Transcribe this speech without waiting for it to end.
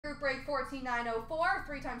14904,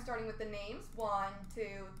 3 times starting with the names. 1, 2,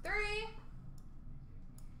 3.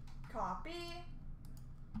 Copy.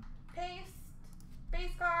 Paste.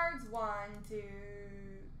 Base cards. 1, 2,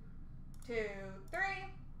 2, 3.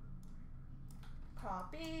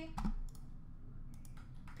 Copy.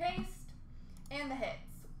 Paste. And the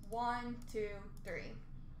hits. 1, 2, 3.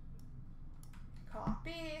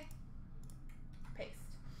 Copy. Paste.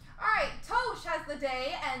 Alright, Tosh has the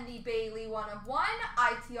day and the Bailey 1/1,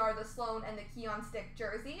 ITR the Sloan and the Keon Stick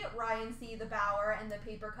jersey, Ryan C. the Bauer and the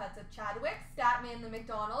paper cuts of Chadwick, Statman the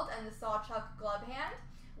McDonald and the Sawchuck glove hand,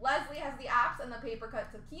 Leslie has the apps and the paper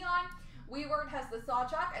cuts of Keon, Weeward has the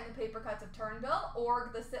Sawchuck and the paper cuts of Turnbill,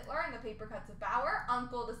 Org the Sittler and the paper cuts of Bauer,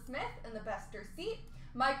 Uncle the Smith and the Bester Seat,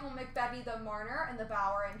 Michael McBebby the Marner and the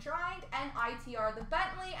Bauer Enshrined, and ITR the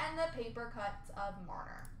Bentley and the paper cuts of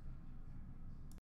Marner.